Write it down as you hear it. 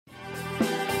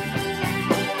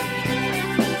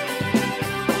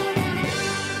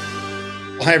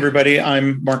Hi, everybody.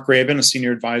 I'm Mark Graban, a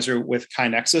senior advisor with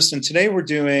KaiNexus, and today we're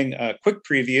doing a quick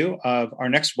preview of our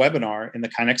next webinar in the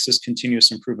KaiNexus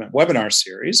Continuous Improvement webinar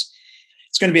series.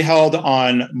 It's going to be held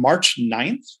on March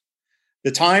 9th. The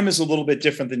time is a little bit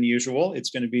different than usual. It's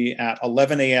going to be at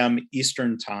 11 a.m.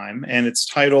 Eastern Time, and it's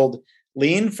titled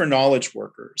Lean for Knowledge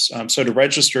Workers. So to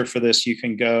register for this, you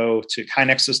can go to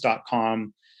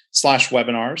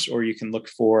kainexus.com/webinars, or you can look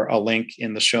for a link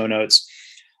in the show notes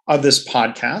of this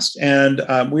podcast. And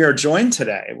we are joined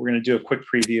today. We're going to do a quick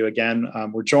preview again.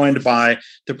 We're joined by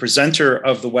the presenter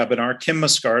of the webinar, Kim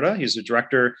Mascarda. He's a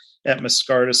director at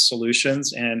Mascarda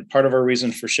Solutions. And part of our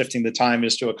reason for shifting the time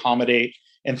is to accommodate,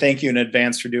 and thank you in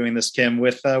advance for doing this, Kim,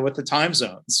 with the time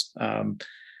zones.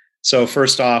 So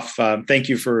first off, thank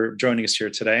you for joining us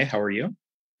here today. How are you?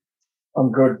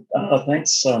 I'm good.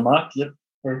 Thanks, Mark. Yep,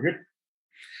 very good.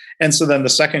 And so then the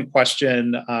second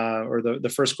question, or the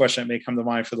first question that may come to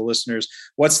mind for the listeners,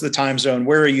 what's the time zone?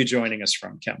 Where are you joining us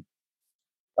from, Kim?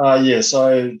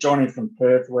 So joining from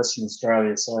Perth, Western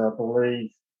Australia. So I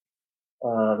believe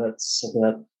that's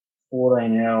about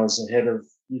 14 hours ahead of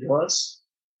you guys.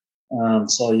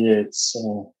 It's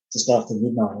just after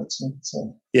midnight.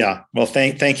 So. Yeah. Well,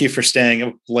 thank you for staying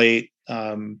up late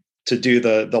to do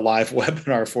the live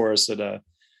webinar for us at a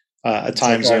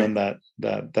time zone that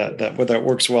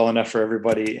works well enough for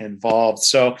everybody involved.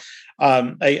 So,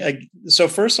 so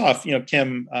first off,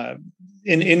 Kim,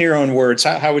 in your own words,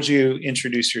 how would you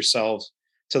introduce yourself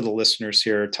to the listeners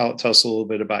here? Tell us a little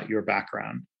bit about your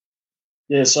background.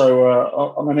 Yeah, so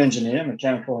I'm an engineer,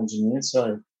 mechanical engineer.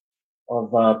 So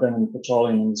I've been in the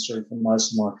petroleum industry for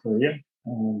most of my career,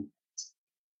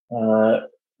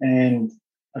 and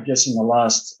I guess in the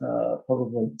last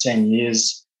probably 10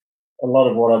 years. A lot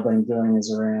of what I've been doing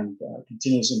is around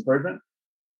continuous improvement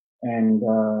and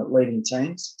leading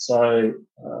teams. So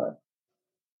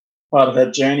part of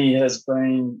that journey has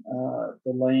been some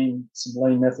lean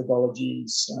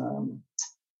methodologies,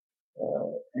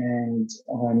 and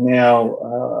I'm now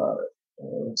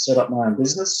set up my own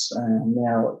business, and I'm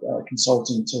now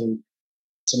consulting to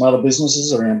some other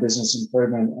businesses around business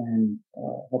improvement and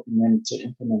helping them to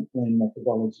implement lean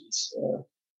methodologies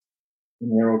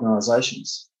in their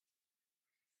organisations.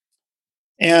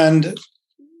 And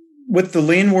with the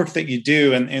lean work that you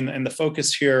do, and the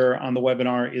focus here on the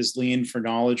webinar is lean for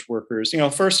knowledge workers.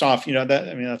 First off,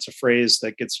 that's a phrase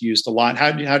that gets used a lot.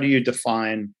 How do you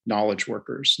define knowledge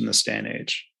workers in this day and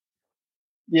age?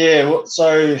 Yeah, well,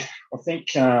 so I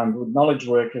think with knowledge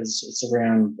workers, it's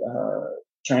around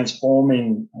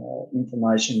transforming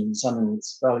information into something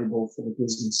that's valuable for the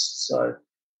business. So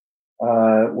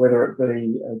whether it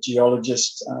be a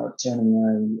geologist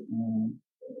turning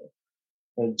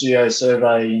a geo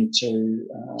survey into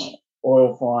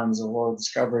oil finds or oil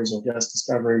discoveries or gas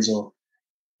discoveries, or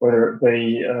whether it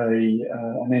be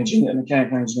a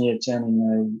mechanical engineer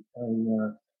turning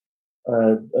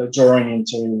a drawing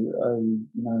into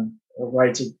a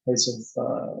rated piece of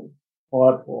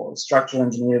pipe, or a structural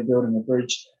engineer building a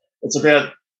bridge. It's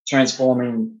about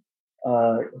transforming,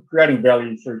 creating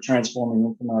value through transforming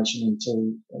information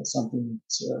into something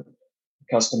that the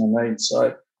customer needs.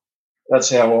 So that's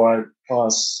how I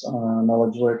class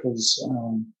knowledge workers,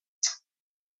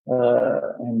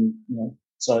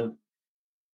 so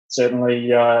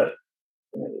certainly,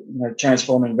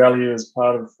 transforming value is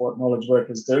part of what knowledge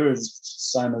workers do. Is the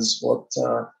same as what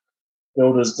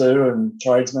builders do, and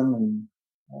tradesmen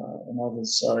and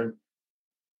others. So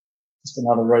just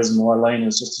another reason why lean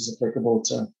is just as applicable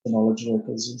to knowledge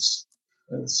workers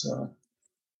as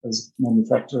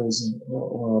manufacturers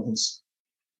or others.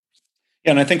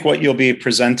 Yeah, and I think what you'll be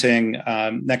presenting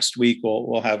next week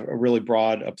will have a really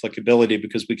broad applicability,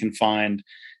 because we can find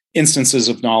instances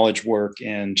of knowledge work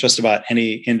in just about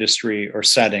any industry or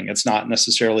setting. It's not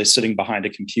necessarily sitting behind a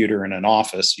computer in an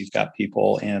office. You've got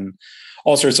people in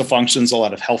all sorts of functions. A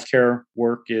lot of healthcare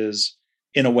work is,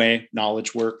 in a way,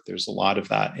 knowledge work. There's a lot of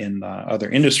that in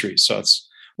other industries. So it's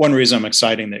one reason I'm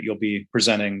excited that you'll be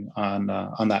presenting on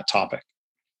that topic.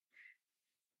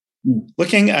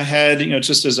 Looking ahead,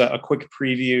 just as a quick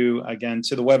preview again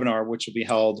to the webinar, which will be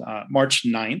held March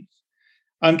 9th,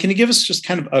 can you give us just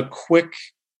kind of a quick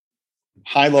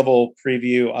high-level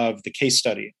preview of the case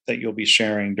study that you'll be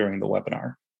sharing during the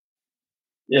webinar?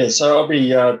 Yeah, so I'll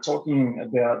be talking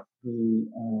about the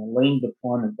lean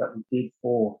deployment that we did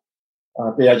for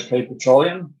BHP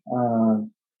Petroleum over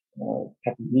a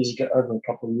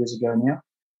couple of years ago now.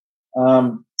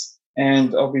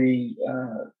 And I'll be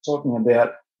talking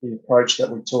about the approach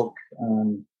that we took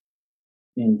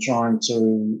in trying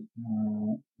to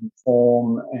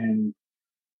inform and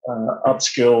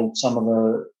upskill some of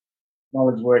the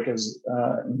knowledge workers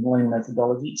in lean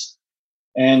methodologies.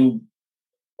 and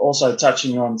also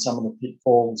touching on some of the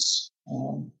pitfalls,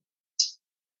 and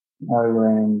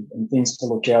things to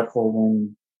look out for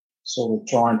when sort of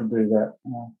trying to do that,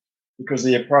 because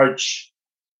the approach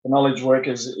for knowledge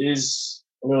workers is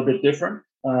a little bit different,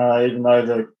 even though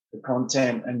the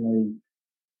content and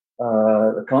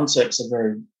the concepts are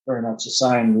very, very much the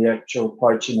same. The actual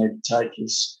approach you need to take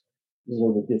is a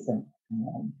little bit different.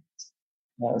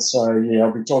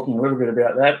 I'll be talking a little bit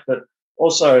about that, but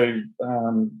also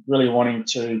really wanting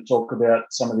to talk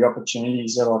about some of the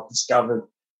opportunities that I've discovered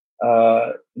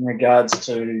in regards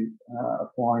to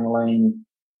applying lean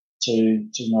to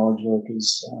knowledge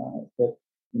workers that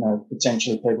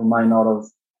potentially people may not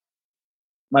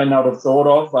have thought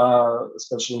of,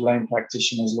 especially lean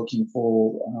practitioners looking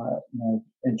for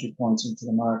entry points into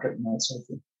the market and that sort of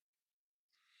thing.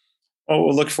 Well,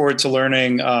 we'll look forward to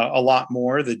learning a lot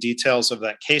more, the details of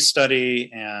that case study,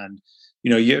 and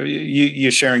you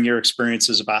sharing your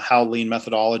experiences about how lean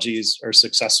methodologies are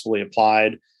successfully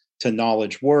applied to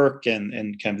knowledge work and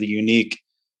kind of the unique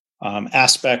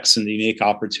aspects and the unique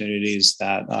opportunities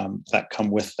that come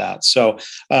with that. So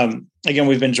again,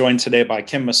 we've been joined today by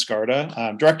Kim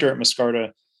Mascarda, director at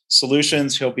Mascarda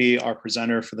Solutions. He'll be our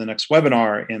presenter for the next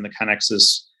webinar in the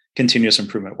KaiNexus Continuous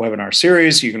Improvement webinar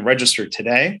series. You can register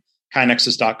today,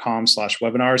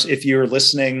 kainexus.com/webinars. If you're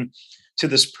listening to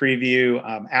this preview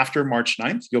after March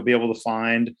 9th, you'll be able to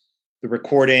find the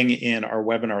recording in our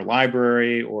webinar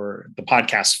library or the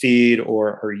podcast feed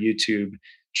or our YouTube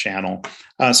channel.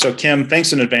 So Kim,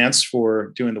 thanks in advance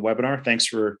for doing the webinar. Thanks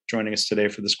for joining us today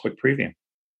for this quick preview.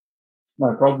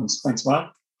 No problems. Thanks,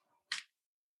 Mark.